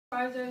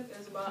project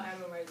is about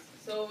animal rights.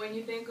 So when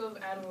you think of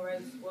animal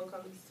rights, what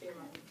comes to your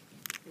mind?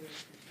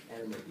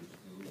 Animal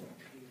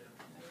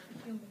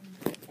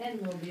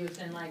Animal abuse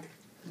and like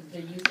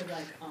the use of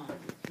like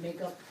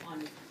makeup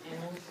on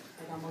animals,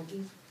 like on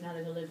monkeys. Now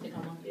that the lipstick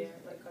on monkeys. Yeah,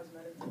 like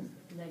cosmetics.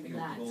 Like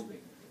that.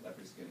 Clothing,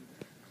 leopard skin.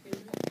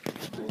 Excuse me?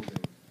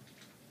 Clothing.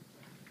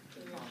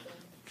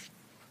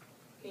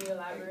 Can you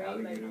elaborate?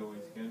 Alligator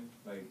skin,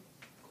 like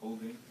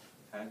clothing,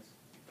 hats.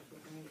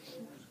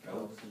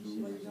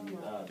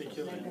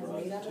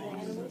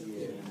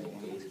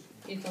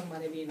 It's talking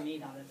about it being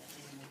made out of the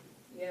animal.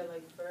 Yeah,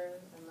 like fur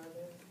and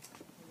leather.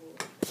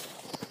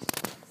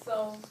 So,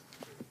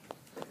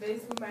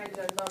 basically my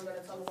agenda, I'm going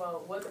to talk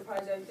about what the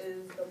project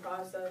is, the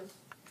process,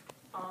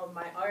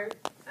 my art,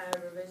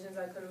 and revisions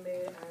I could have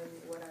made, and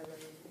what I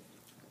learned.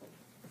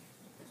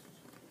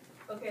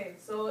 Okay,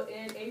 so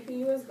in AP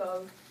US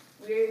Gov,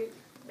 we're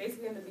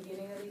basically in the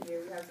beginning of the year,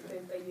 we have to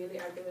pick a yearly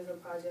activism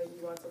project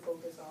we want to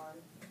focus on.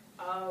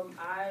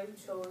 I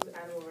chose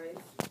animal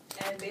rights,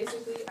 and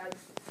basically at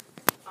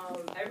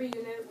every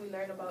unit we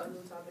learn about a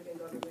new topic in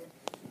government.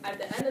 At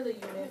the end of the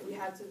unit, we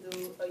had to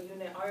do a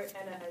unit art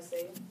and an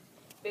essay,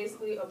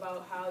 basically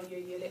about how your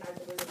yearly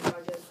activism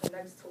project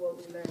connects to what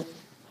we learned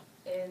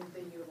in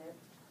the unit.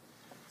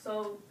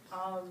 So,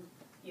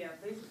 yeah,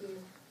 basically,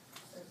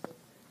 that's it.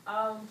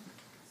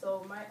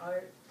 So my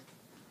art.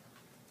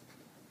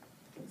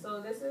 So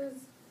this is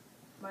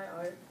my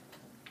art.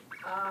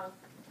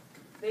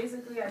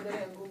 Basically, I did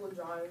it in Google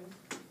Drawings.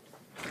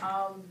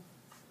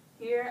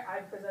 Here, I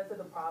presented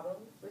the problem,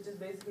 which is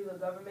basically the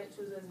government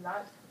chooses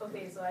not,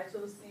 okay, so I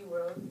chose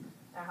SeaWorld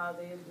and how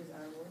they abuse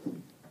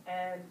animals.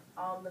 And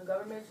the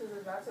government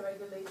chooses not to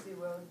regulate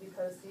SeaWorld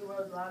because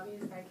SeaWorld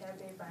lobbies and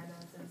campaign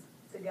finances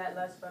to get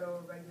less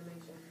federal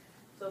regulation.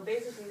 So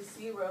basically,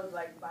 SeaWorld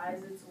like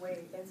buys its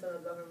way into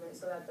the government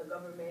so that the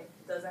government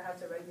doesn't have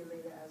to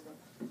regulate it as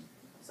much.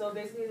 So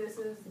basically, this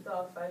is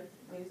the effect,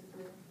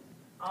 basically.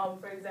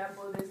 For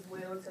example, this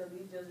whale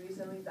Tilly just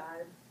recently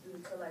died due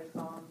to like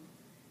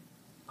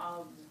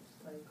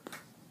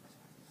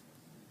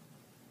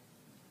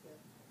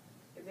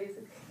it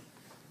basically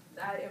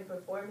died in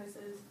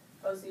performances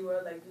of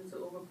SeaWorld, like due to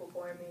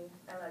overperforming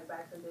and like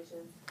bad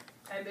conditions.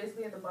 And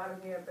basically at the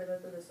bottom here, I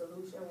presented a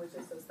solution, which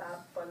is to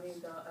stop funding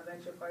the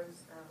adventure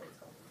parks and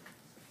hotels.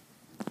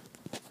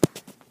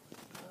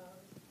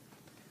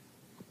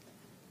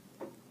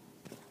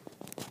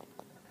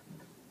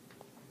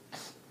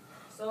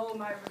 So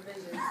my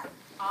revisions.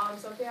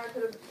 Something I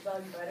could have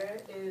done better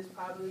is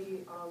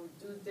probably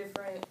do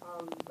different,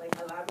 like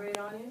elaborate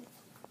on it,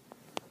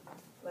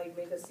 like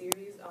make a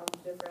series on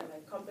different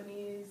like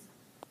companies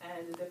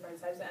and the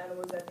different types of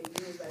animals that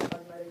they use, like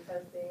cosmetic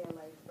testing and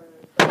like for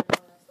and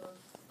all that stuff.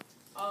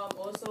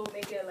 Also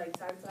make it like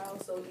tactile,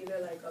 so either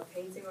like a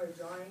painting or a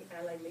drawing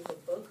and like make a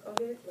book of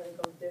it, like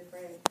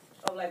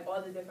of like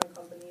all the different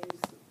companies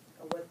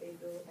and what they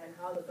do and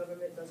how the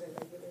government doesn't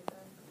regulate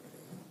them.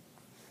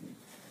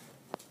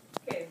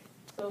 Okay,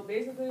 so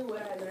basically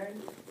what I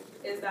learned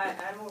is that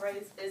animal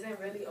rights isn't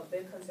really a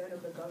big concern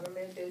of the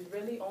government. There's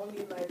really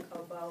only like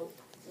about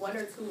 1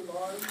 or 2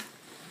 laws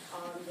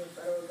on the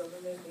federal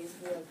government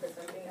basically of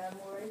protecting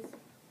animal rights.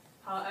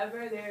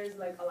 However, there's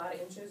like a lot of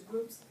interest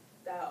groups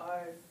that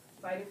are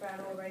fighting for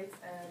animal rights,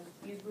 and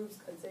these groups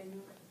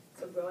continue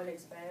to grow and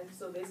expand.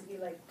 So basically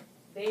like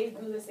they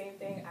do the same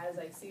thing as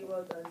like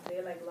SeaWorld does.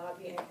 They like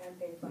lobby and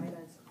campaign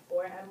finance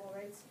for animal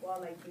rights, while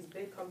like these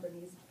big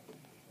companies,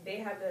 they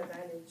have the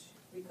advantage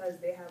because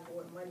they have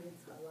more money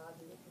to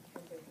lobby and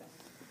campaign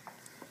finance.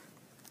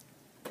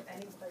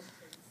 Any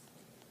questions?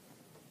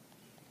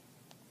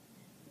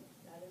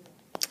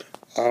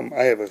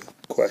 I have a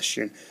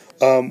question.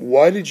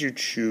 Why did you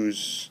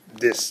choose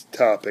this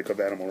topic of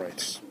animal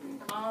rights?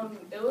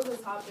 It was a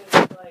topic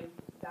like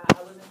that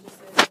I was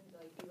interested in,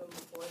 like even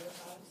before the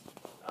class.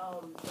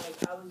 Like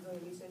I was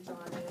doing research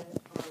on it,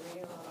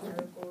 reading a lot of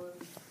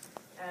articles,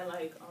 and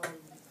like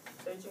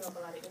searching up a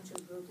lot of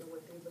interest groups and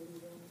what they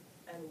believe in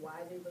and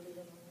why they believe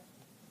in it.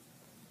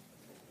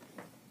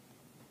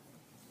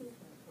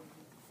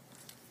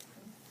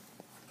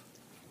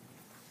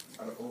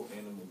 Out of all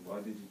animals, why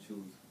did you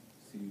choose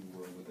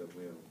SeaWorld with a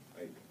whale?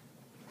 Like,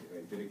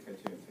 did it catch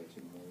your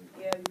attention more?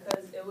 Yeah,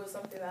 because it was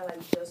something that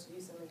like just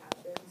recently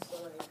happened,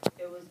 so like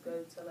it was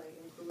good to like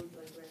include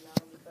like right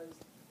now because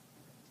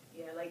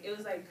yeah, like it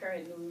was like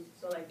current news,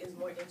 so like it's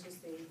more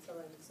interesting to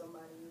like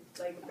somebody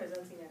like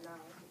presenting it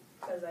now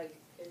because like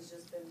it's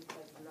just been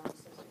like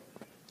announced.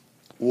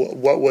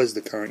 What was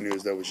the current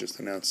news that was just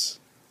announced?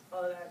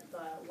 Oh, that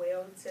the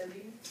whale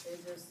Tilly,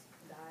 it just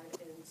died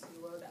in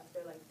SeaWorld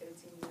after like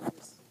 13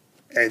 years.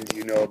 And do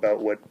you know about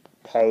what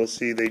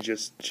policy they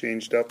just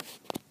changed up?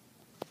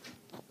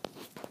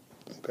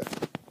 Okay.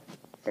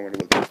 I want to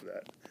look into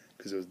that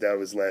because that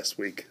was last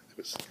week. It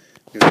was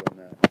news on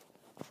that.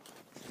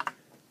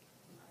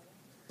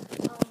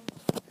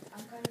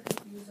 I'm kind of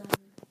confused on what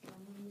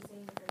you're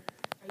saying.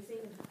 Are you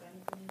saying it's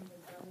benefiting the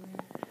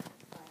government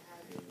by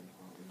having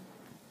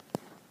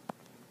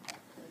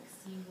like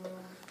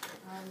SeaWorld?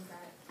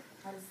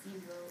 How does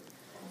SeaWorld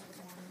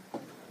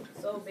perform?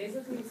 So So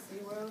basically,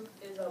 SeaWorld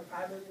is a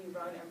privately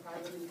run and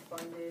privately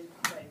funded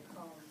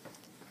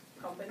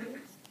company.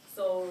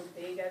 So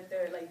they get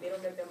their they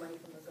don't get their money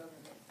from the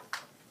government.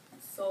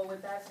 So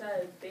with that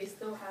said, they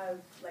still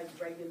have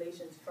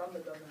regulations from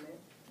the government.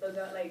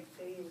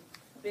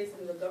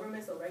 Basically the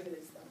government still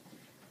regulates them.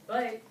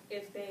 But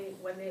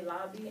when they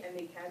lobby and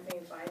they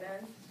campaign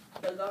finance,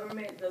 the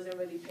government doesn't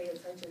really pay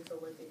attention to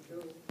what they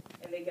do,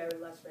 and they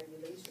get less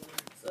regulation.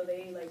 So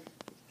they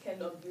can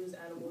abuse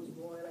animals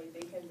more. They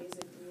can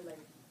basically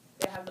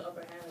they have the upper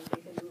hand.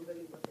 They can do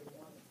really what they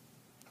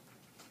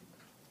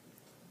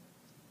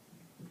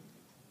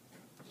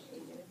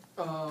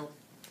want.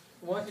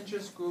 What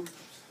interest group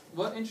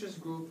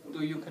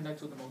do you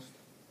connect with the most?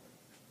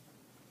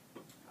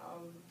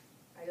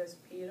 I guess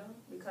PETA,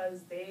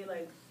 because they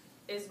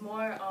it's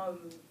more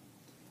about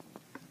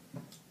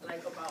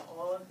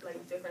all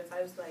different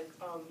types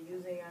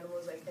using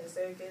animals in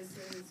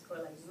circuses for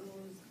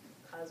zoos,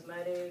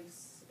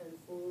 cosmetics and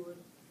food,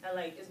 and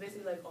it's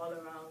basically all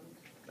around,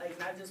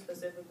 not just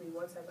specifically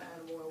one type of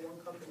animal or one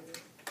company.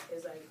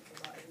 It's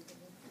about everything.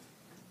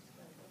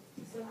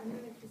 So I know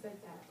that you said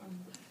that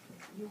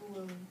you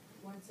will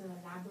want to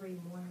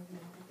elaborate more on the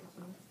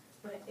opportunities,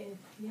 but if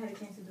you had a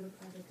chance to do the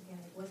project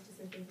again, what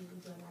specifically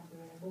would you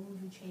elaborate on? What would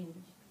you change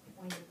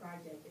on your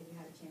project if you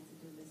had a chance to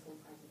do this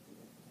whole project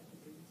again?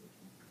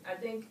 I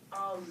think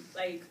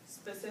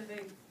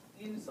specific,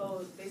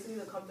 so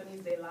basically the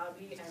companies, they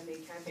lobby and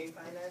they campaign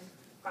finance.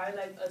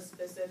 Probably a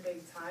specific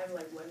time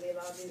when they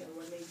lobby and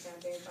when they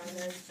campaign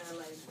finance,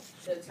 and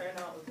the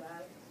turnout of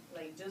that.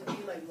 Just be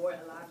more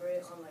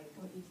elaborate on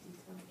on each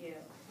detail.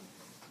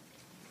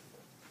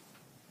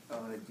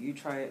 Yeah. Do you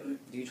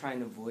try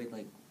and avoid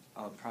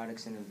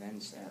products and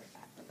events that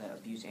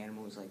abuse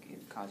animals,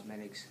 in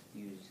cosmetics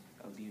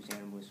abuse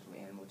animals for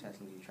animal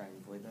testing? Do you try and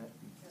avoid that?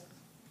 Yes.